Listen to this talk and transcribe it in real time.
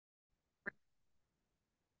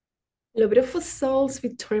Hello, beautiful souls.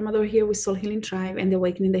 Victoria Mador here with Soul Healing Tribe and the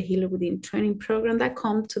Awakening the Healer Within training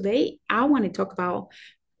program.com. Today, I want to talk about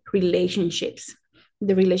relationships,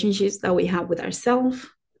 the relationships that we have with ourselves,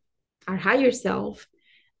 our higher self,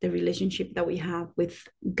 the relationship that we have with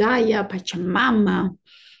Gaia, Pachamama,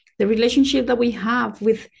 the relationship that we have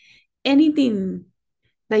with anything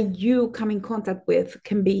that you come in contact with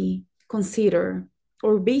can be considered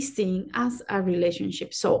or be seen as a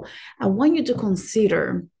relationship. So I want you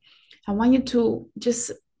to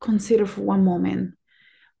just consider for one moment,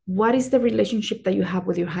 what is the relationship that you have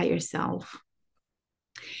with your higher self?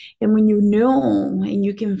 And when you know and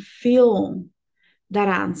you can feel that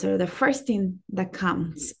answer, the first thing that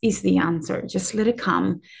comes is the answer. Just let it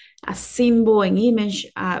come, a symbol, an image,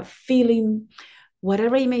 a feeling,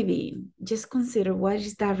 whatever it may be. Just consider, what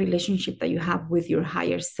is that relationship that you have with your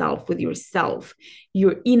higher self, with yourself,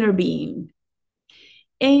 your inner being.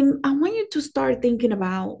 And I want you to start thinking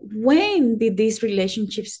about, when did this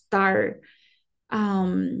relationship start?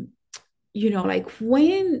 Um, like,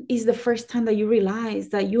 when is the first time that you realize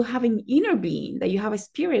that you have an inner being, that you have a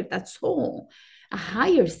spirit, that soul, a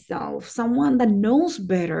higher self, someone that knows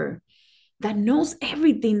better, that knows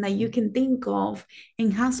everything that you can think of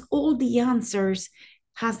and has all the answers,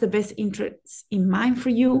 has the best interests in mind for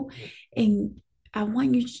you. And I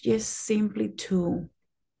want you just simply to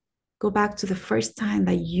go back to the first time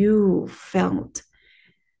that you felt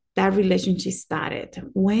that relationship started.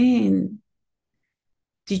 When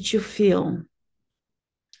did you feel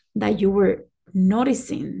that you were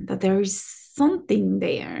noticing that there is something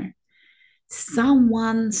there,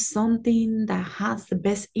 someone, something that has the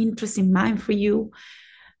best interest in mind for you,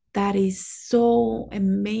 that is so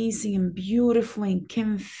amazing and beautiful and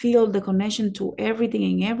can feel the connection to everything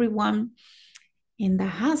and everyone, and that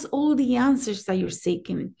has all the answers that you're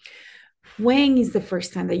seeking? When is the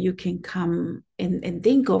first time that you can come and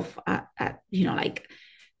think of like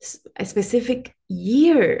a specific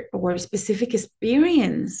year or a specific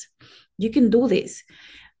experience? You can do this.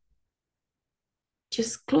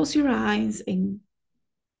 Just close your eyes and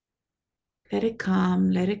let it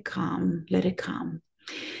come, let it come, let it come.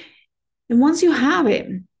 And once you have it,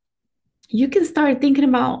 you can start thinking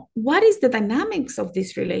about, what is the dynamics of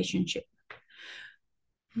this relationship?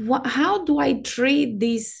 How do I treat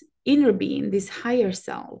this inner being, this higher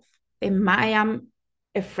self? Am I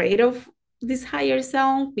afraid of this higher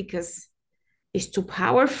self because it's too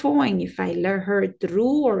powerful, and if I let her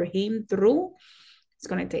through or him through, it's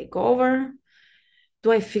going to take over?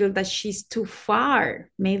 Do I feel that she's too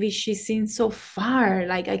far? Maybe she's in so far,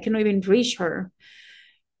 like I cannot even reach her.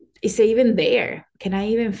 Is it even there? Can I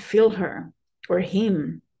even feel her or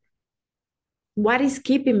him? What is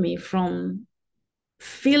keeping me from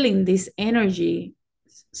feeling this energy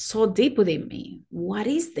so deep within me? What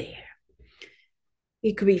is there?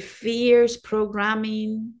 It could be fears,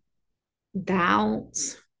 programming,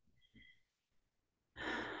 doubts.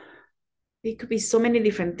 It could be so many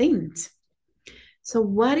different things. So,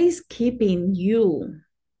 what is keeping you?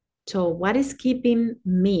 So, what is keeping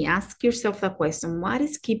me? Ask yourself that question. What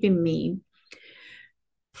is keeping me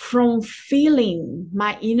from feeling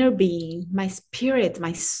my inner being, my spirit,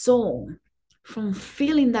 my soul, from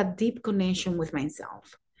feeling that deep connection with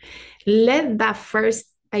myself? Let that first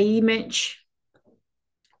image,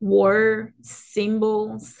 word,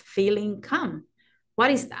 symbols, feeling come. What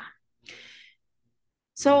is that?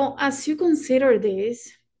 So, as you consider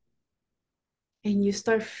this and you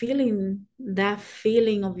start feeling that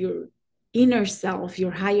feeling of your inner self, your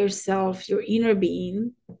higher self, your inner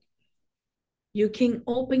being, you can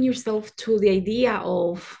open yourself to the idea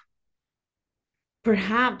of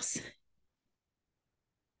perhaps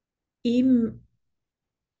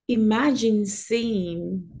imagine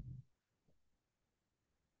seeing,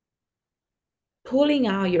 pulling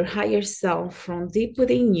out your higher self from deep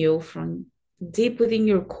within you, from deep within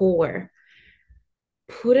your core,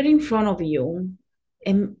 put it in front of you,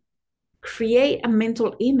 and create a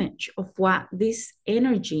mental image of what this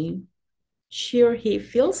energy, she or he,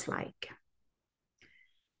 feels like.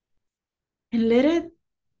 And let it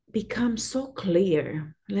become so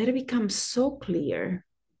clear. Let it become so clear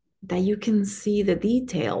that you can see the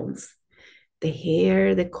details, the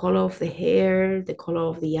hair, the color of the hair, the color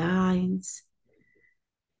of the eyes,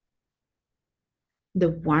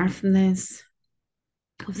 the warmthness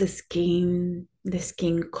of the skin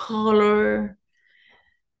color.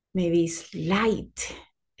 Maybe it's light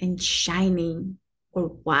and shining, or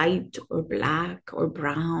white or black or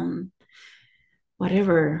brown,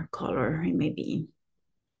 whatever color it may be.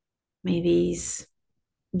 Maybe it's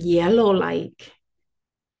yellow like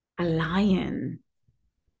a lion,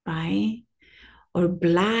 right? Or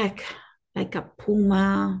black like a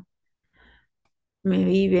puma,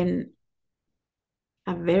 maybe even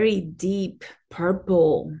a very deep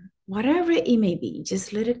purple, whatever it may be,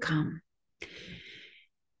 just let it come.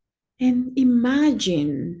 And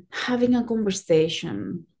imagine having a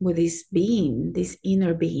conversation with this being, this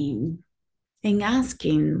inner being, and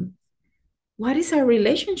asking, what is our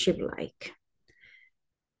relationship like?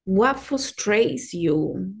 What frustrates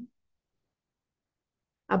you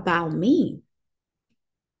about me?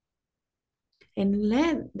 And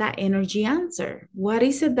let that energy answer. What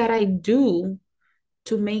is it that I do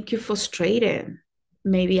to make you frustrated?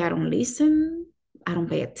 Maybe I don't listen, I don't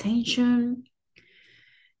pay attention.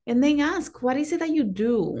 And then ask, what is it that you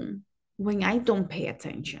do when I don't pay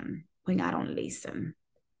attention, when I don't listen?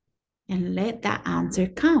 And let that answer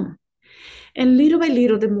come. And little by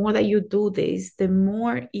little, the more that you do this, the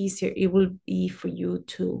more easier it will be for you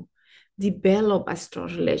to develop a strong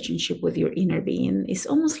relationship with your inner being. It's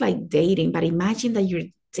almost like dating, but imagine that you're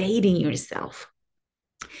dating yourself.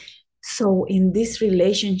 So in this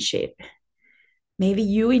relationship, maybe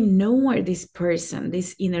you ignore this person,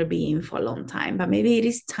 this inner being for a long time, but maybe it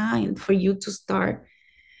is time for you to start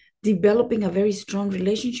developing a very strong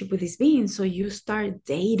relationship with this being. So you start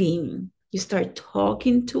dating, you start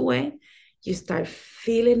talking to it, you start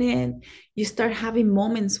feeling it, you start having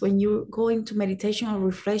moments when you go into meditation or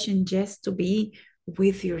reflection just to be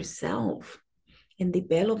with yourself and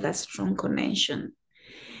develop that strong connection.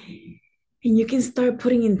 And you can start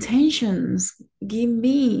putting intentions. Give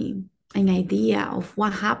me an idea of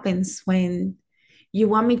what happens when you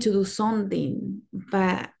want me to do something,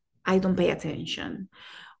 but I don't pay attention.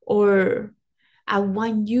 Or I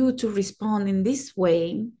want you to respond in this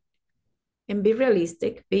way and be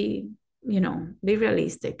realistic, be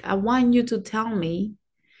realistic. I want you to tell me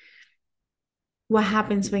what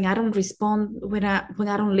happens when I don't respond, when I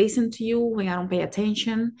don't listen to you, when I don't pay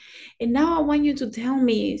attention. And now I want you to tell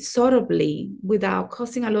me subtly without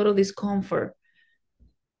causing a lot of discomfort.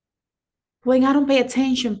 When I don't pay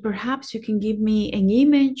attention, perhaps you can give me an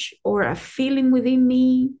image or a feeling within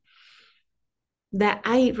me that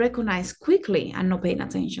I recognize quickly. I'm not paying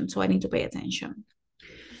attention, so I need to pay attention.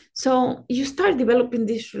 So you start developing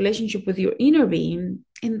this relationship with your inner being,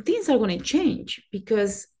 and things are going to change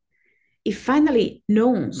because it finally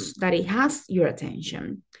knows that it has your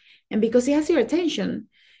attention. And because it has your attention,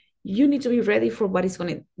 you need to be ready for what is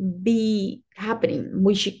going to be happening,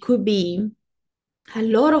 which it could be a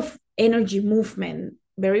lot of energy movement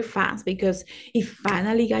very fast because it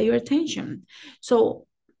finally got your attention. So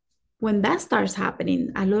when that starts happening,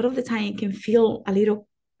 a lot of the time it can feel a little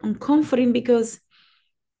uncomforting because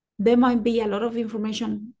there might be a lot of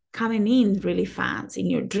information coming in really fast in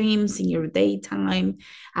your dreams, in your daytime,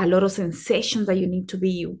 a lot of sensations that you need to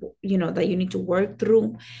be, that you need to work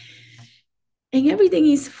through. And everything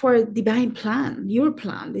is for a divine plan, your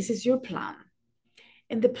plan. This is your plan.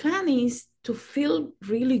 And the plan is to feel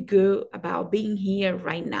really good about being here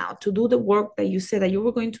right now, to do the work that you said that you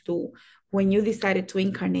were going to do when you decided to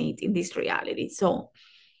incarnate in this reality. So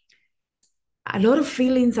a lot of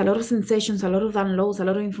feelings, a lot of sensations, a lot of downloads, a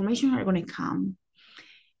lot of information are going to come.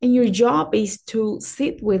 And your job is to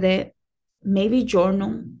sit with it, maybe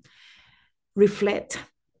journal, reflect,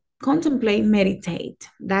 contemplate, meditate.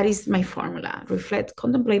 That is my formula. Reflect,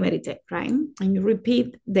 contemplate, meditate, right? And you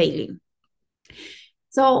repeat daily.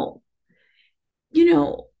 So, you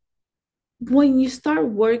know, when you start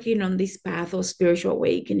working on this path of spiritual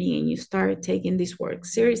awakening and you start taking this work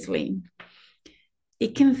seriously,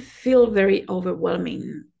 it can feel very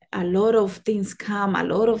overwhelming. A lot of things come, a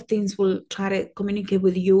lot of things will try to communicate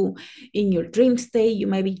with you in your dream state. You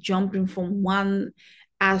might be jumping from one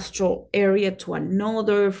astral area to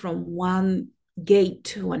another, from one gate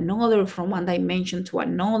to another, from one dimension to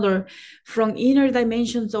another, from inner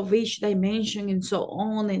dimensions of each dimension, and so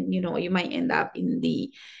on. And you might end up in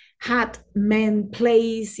the hat man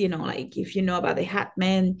place, like if you know about the hat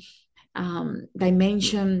man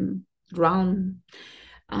dimension round,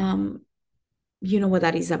 um, you know what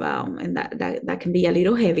that is about, and that can be a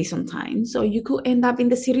little heavy sometimes. So you could end up in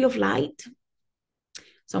the city of light.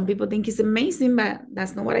 Some people think it's amazing, but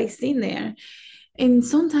that's not what I seen there. And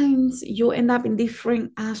sometimes you end up in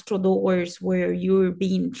different astral doors where you're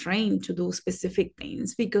being trained to do specific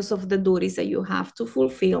things because of the duties that you have to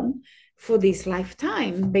fulfill for this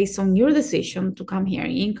lifetime based on your decision to come here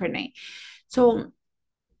and incarnate. So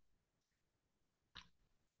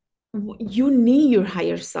you need your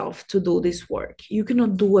higher self to do this work. You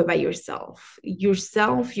cannot do it by yourself.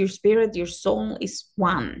 Yourself, your spirit, your soul is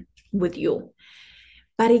one with you.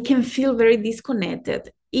 But it can feel very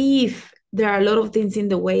disconnected if there are a lot of things in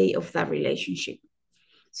the way of that relationship.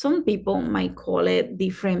 Some people might call it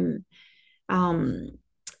different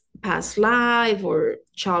past life or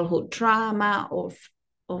childhood trauma of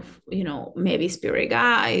maybe spirit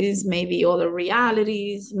guides, maybe other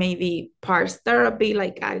realities, maybe parts therapy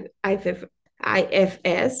like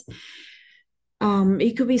IFS.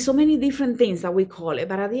 It could be so many different things that we call it,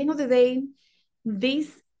 but at the end of the day,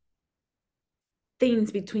 these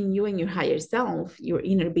things between you and your higher self, your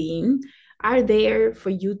inner being, are there for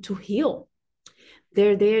you to heal.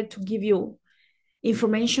 They're there to give you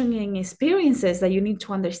information and experiences that you need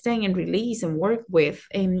to understand and release and work with,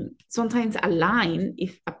 and sometimes align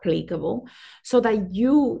if applicable, so that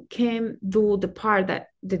you can do the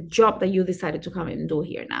job that you decided to come and do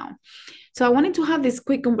here now. So I wanted to have this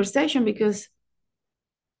quick conversation because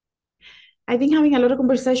I've been having a lot of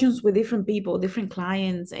conversations with different people, different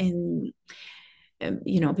clients, and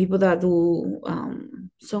people that do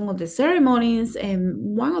some of the ceremonies.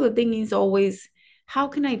 And one of the things is always, how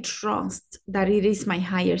can I trust that it is my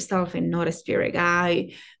higher self and not a spirit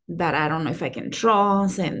guide that I don't know if I can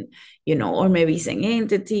trust, and or maybe it's an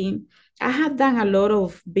entity. I have done a lot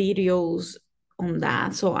of videos on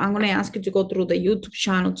that, so I'm going to ask you to go through the YouTube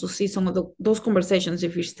channel to see some of those conversations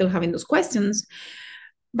if you're still having those questions.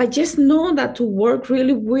 But just know that to work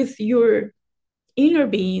really with your inner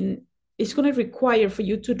being, it's going to require for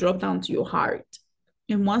you to drop down to your heart.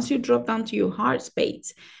 And once you drop down to your heart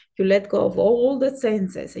space, you let go of all the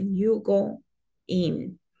senses and you go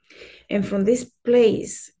in. And from this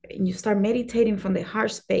place, and you start meditating from the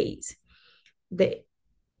heart space, the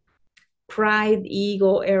pride,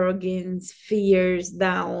 ego, arrogance, fears,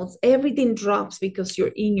 doubts, everything drops because you're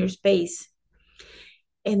in your space.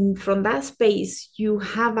 And from that space, you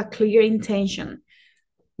have a clear intention.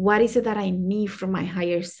 What is it that I need from my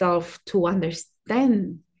higher self to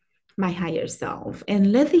understand my higher self?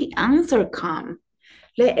 And let the answer come.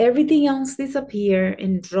 Let everything else disappear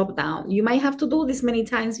and drop down. You might have to do this many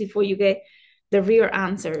times before you get the real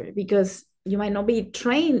answer, because you might not be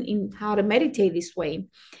trained in how to meditate this way.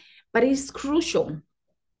 But it's crucial.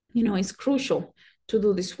 It's crucial to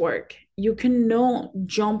do this work. You cannot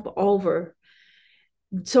jump over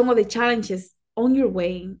some of the challenges on your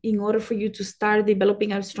way in order for you to start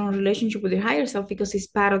developing a strong relationship with your higher self, because it's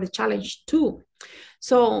part of the challenge too.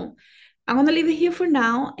 So I'm going to leave it here for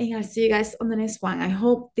now, and I'll see you guys on the next one. I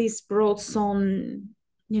hope this brought something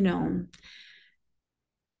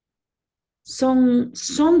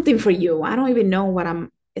for you. I don't even know what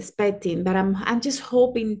I'm expecting, but I'm just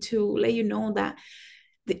hoping to let you know that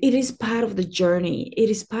it is part of the journey. It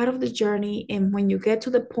is part of the journey. And when you get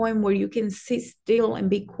to the point where you can sit still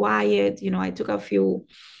and be quiet, I took a few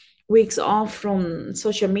weeks off from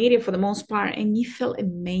social media for the most part, and it felt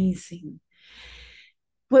amazing.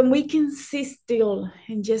 When we can sit still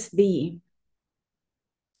and just be,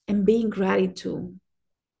 and be in gratitude,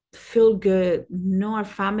 feel good, know our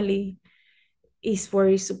family is where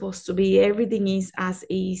it's supposed to be. Everything is,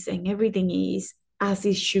 and everything is as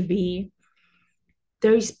it should be.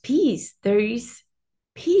 There is peace. There is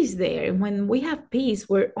peace there. And when we have peace,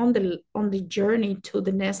 we're on the journey to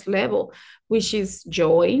the next level, which is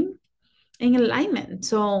joy and alignment.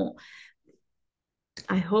 So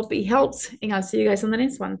I hope it helps, and I'll see you guys on the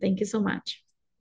next one. Thank you so much.